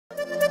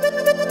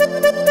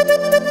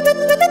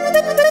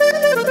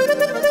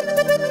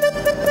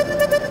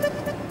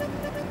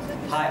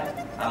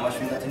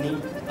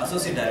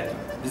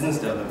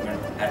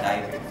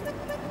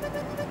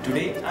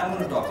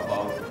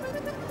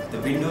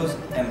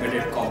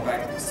Embedded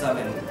Compact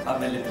 7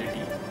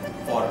 availability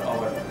for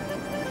our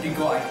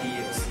Pico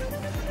ITX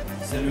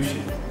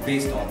solution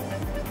based on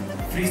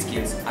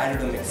Freescale's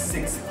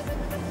MX6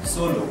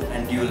 solo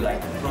and dual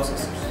light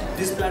processors.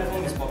 This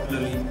platform is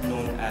popularly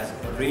known as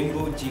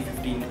Rainbow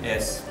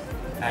G15S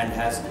and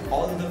has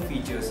all the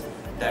features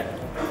that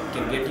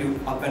can get you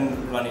up and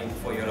running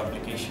for your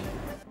application.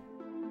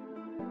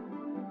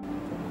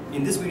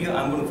 In this video,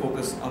 I'm going to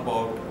focus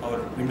about our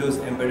Windows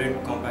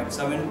Embedded Compact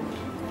 7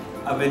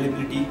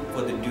 availability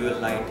for the dual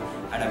light,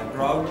 and I'm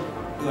proud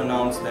to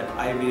announce that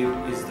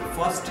iWave is the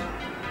first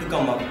to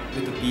come up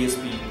with a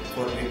BSP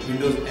for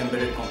Windows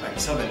Embedded Compact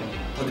 7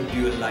 for the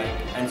dual light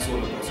and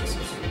solo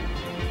processors.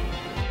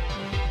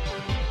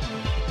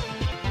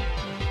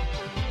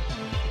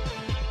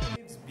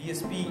 iWave's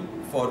BSP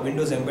for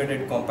Windows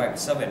Embedded Compact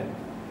 7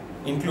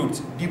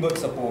 includes debug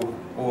support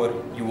over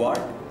UART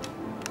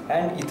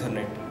and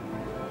Ethernet.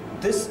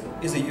 This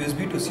is a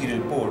USB to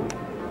serial port.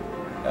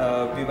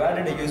 We've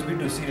added a USB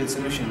to serial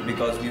solution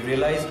because we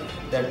realized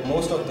that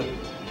most of the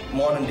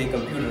modern day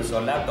computers or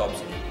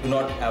laptops do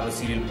not have a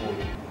serial port.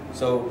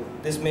 So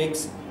this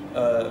makes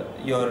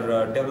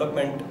your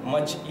development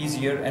much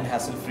easier and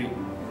hassle-free.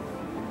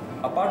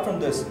 Apart from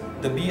this,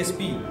 the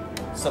BSP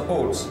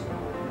supports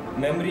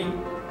memory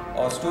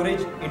or storage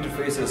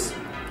interfaces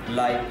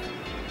like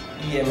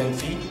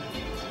eMMC.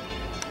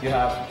 You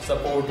have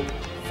support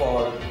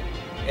for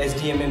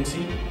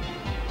SDMMC.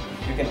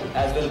 You can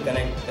as well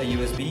connect a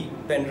USB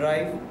pen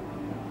drive,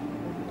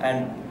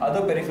 and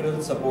other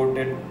peripherals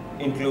supported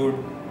include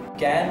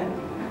CAN,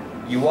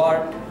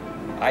 UART,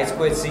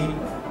 I2C.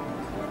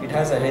 It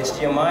has a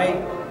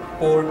HDMI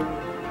port.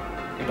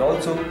 It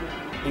also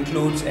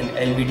includes an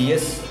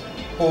LVDS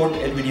port,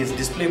 LVDS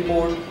display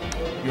port.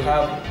 You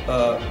have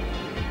a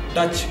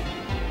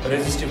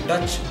resistive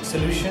touch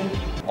solution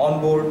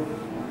on board.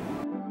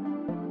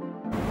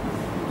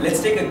 Let's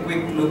take a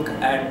quick look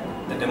at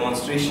the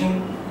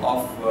demonstration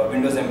of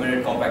Windows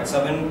Embedded Compact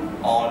 7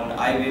 on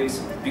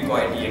iWave's Pico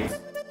ITX.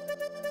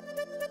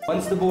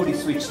 Once the board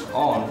is switched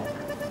on,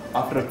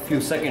 after a few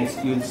seconds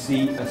you'll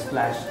see a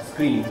splash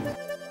screen,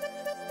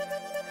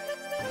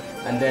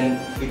 and then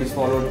it is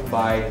followed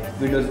by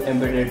Windows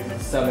Embedded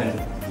 7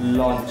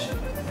 launch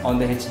on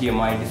the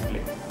HDMI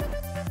display.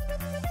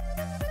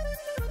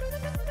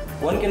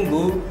 One can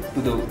go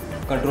to the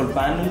control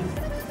panel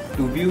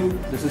to view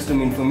the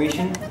system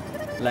information,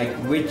 like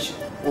which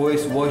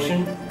OS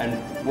version and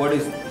what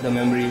is the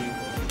memory,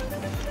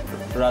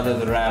 rather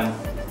the RAM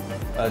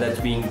that's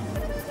being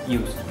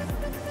used.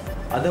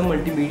 Other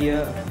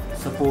multimedia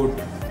support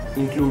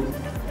include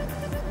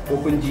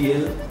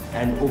OpenGL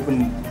and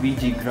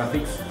OpenVG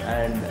graphics,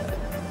 and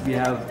we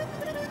have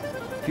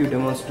few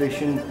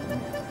demonstrations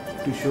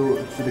to show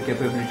the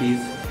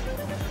capabilities.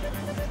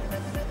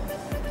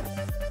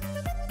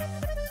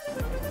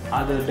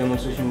 Other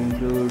demonstrations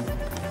include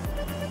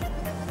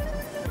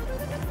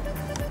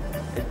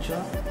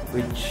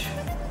which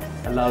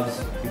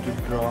allows you to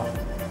draw.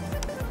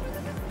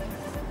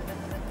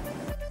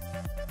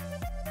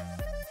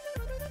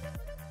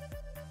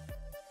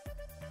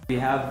 We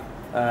have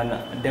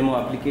a demo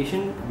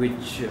application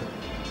which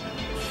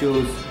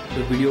shows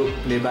the video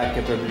playback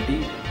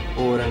capability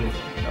over an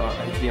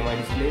HDMI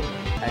display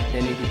at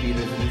 1080p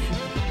resolution.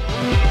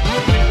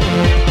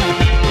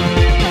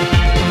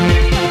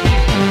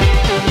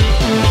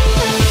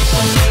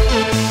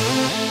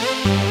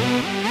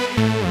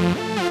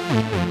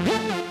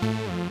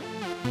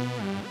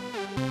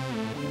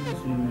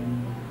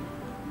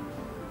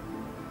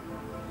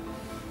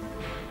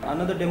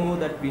 Another demo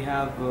that we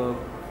have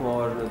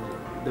for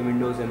the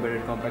Windows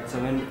Embedded Compact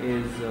 7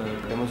 is a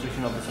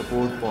demonstration of the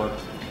support for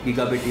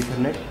Gigabit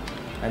Ethernet,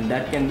 and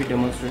that can be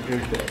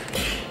demonstrated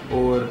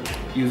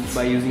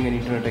by using an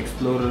Internet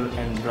Explorer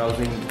and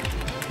browsing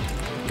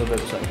the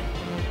website.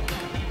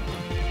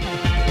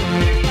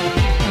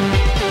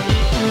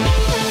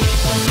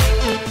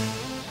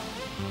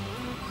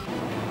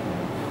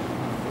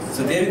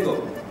 So there you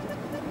go.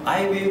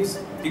 iWave's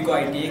Pico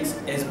ITX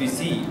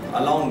SBC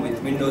along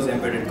with Windows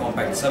Embedded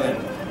Compact 7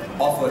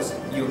 offers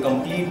you a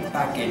complete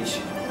package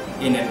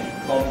in a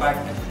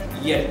compact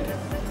yet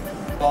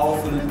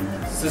powerful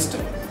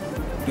system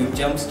to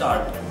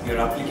jumpstart your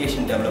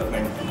application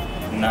development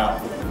now.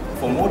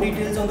 For more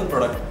details on the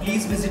product,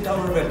 please visit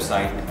our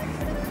website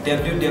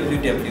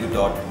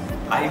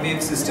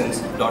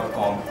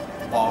www.iwavesystems.com,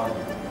 or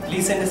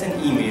please send us an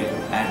email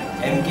at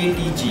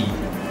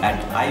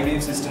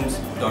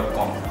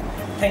mktg@iwavesystems.com.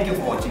 Thank you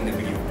for watching the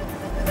video.